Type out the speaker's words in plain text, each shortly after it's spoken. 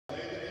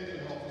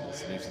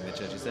Saluting the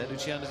judges there.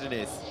 Luciana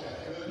Diniz,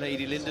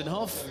 Lady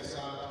Lindenhof,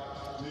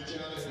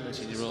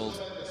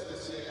 13-year-old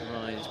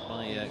ride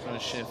by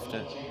Grand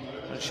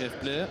Chef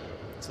Bleu,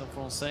 Saint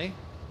Francais.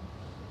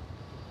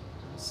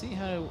 See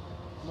how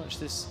much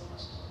this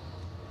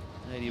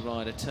lady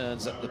rider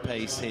turns up the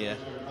pace here.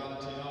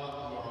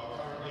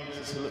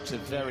 It's looked a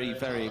very,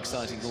 very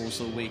exciting horse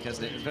all week,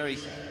 hasn't it? Very,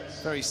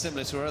 very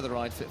similar to her other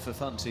ride, Fit for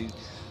Fun too.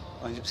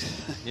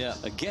 Yeah.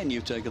 Again,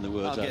 you've taken the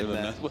words out of her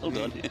mouth. Well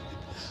done.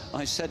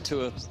 I said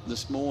to her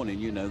this morning,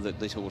 you know, that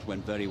this horse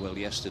went very well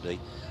yesterday,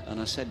 and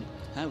I said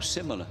how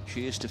similar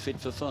she is to Fit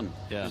for Fun.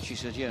 Yeah. And she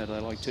said, yeah,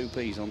 they're like two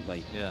peas, aren't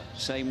they? Yeah.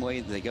 Same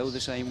way, they go the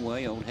same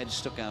way, old head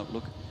stuck out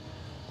look.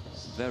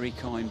 Very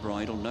kind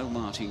bridle, no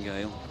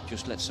martingale,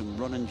 just lets them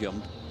run and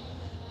jump.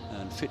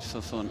 And Fit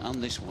for Fun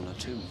and this one are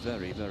two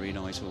very, very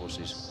nice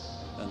horses.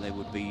 And they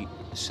would be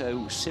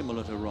so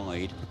similar to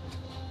ride,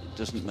 it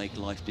doesn't make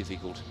life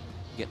difficult,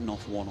 getting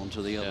off one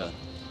onto the other.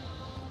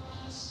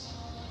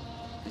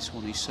 This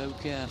one is so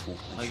careful,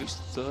 and she's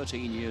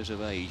 13 years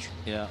of age.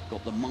 Yeah.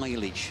 Got the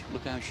mileage.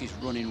 Look how she's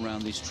running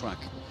around this track.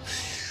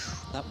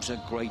 That was a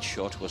great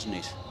shot, wasn't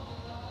it?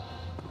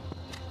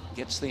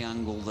 Gets the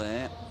angle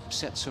there,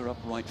 sets her up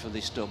right for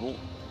this double.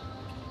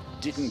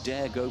 Didn't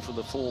dare go for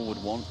the forward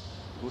one.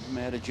 Good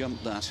mare to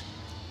jump that.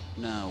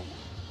 Now,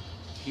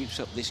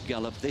 keeps up this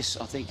gallop. This,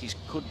 I think,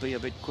 could be a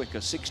bit quicker.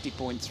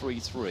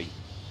 60.33.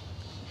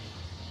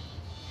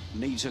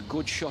 Needs a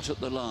good shot at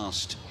the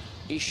last.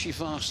 Is she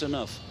fast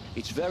enough?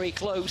 It's very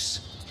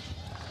close.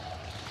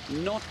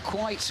 Not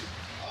quite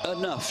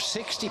enough.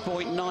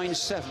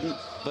 60.97,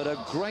 but a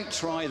great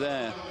try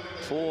there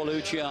for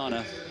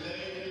Luciana.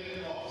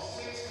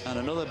 And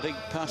another big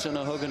pat and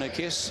a hug and a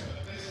kiss.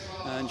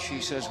 And she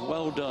says,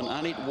 well done.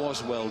 And it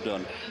was well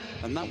done.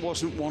 And that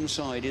wasn't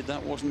one-sided.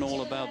 That wasn't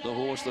all about the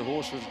horse. The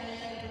horse was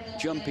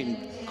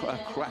jumping a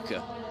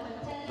cracker.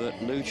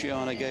 But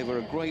Luciana gave her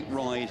a great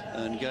ride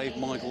and gave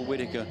Michael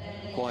Whitaker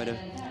quite a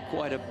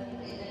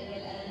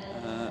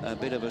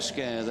bit of a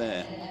scare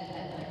there.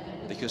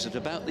 Because at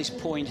about this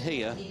point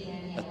here,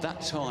 at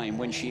that time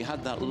when she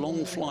had that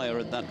long flyer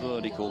at that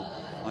vertical,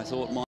 I thought